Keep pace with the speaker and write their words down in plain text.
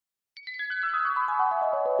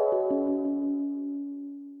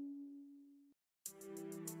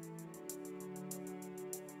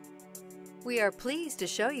We are pleased to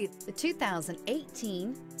show you the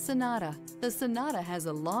 2018 Sonata. The Sonata has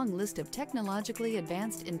a long list of technologically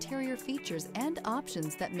advanced interior features and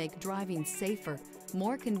options that make driving safer,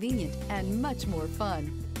 more convenient, and much more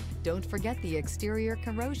fun. Don't forget the exterior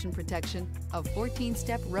corrosion protection, a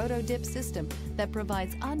 14-step roto-dip system that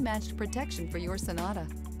provides unmatched protection for your Sonata.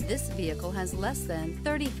 This vehicle has less than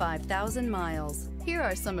 35,000 miles. Here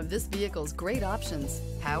are some of this vehicle's great options: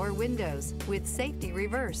 power windows with safety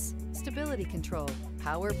reverse, stability control,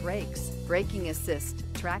 power brakes, braking assist,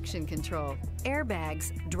 traction control,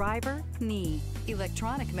 airbags, driver, knee,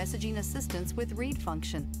 electronic messaging assistance with read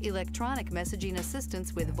function, electronic messaging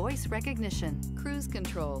assistance with voice recognition, cruise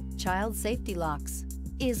control, child safety locks.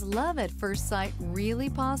 Is love at first sight really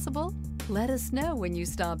possible? Let us know when you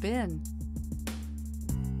stop in.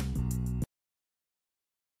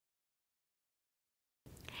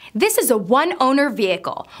 This is a one-owner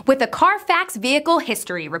vehicle with a Carfax Vehicle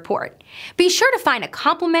History Report. Be sure to find a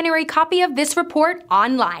complimentary copy of this report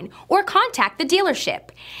online or contact the dealership.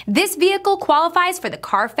 This vehicle qualifies for the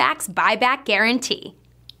Carfax Buyback Guarantee.